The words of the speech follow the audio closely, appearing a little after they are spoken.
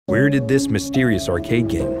Where did this mysterious arcade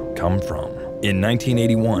game come from? In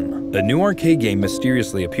 1981, a new arcade game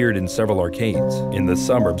mysteriously appeared in several arcades in the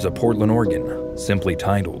suburbs of Portland, Oregon, simply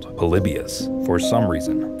titled Polybius. For some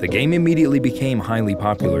reason, the game immediately became highly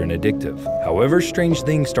popular and addictive. However, strange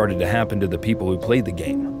things started to happen to the people who played the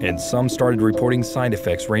game, and some started reporting side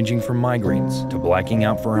effects ranging from migraines to blacking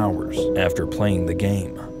out for hours after playing the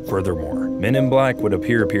game. Furthermore, men in black would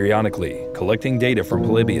appear periodically, collecting data from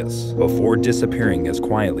Polybius before disappearing as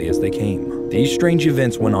quietly as they came. These strange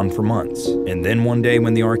events went on for months, and then one day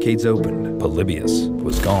when the arcades opened, Polybius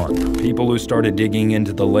was gone. People who started digging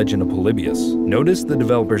into the Legend of Polybius noticed the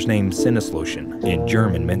developer's name Sinneslotion in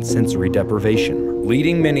German meant sensory deprivation,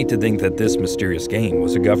 leading many to think that this mysterious game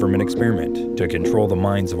was a government experiment to control the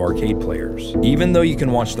minds of arcade players. Even though you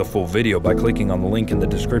can watch the full video by clicking on the link in the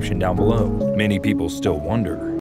description down below, many people still wonder,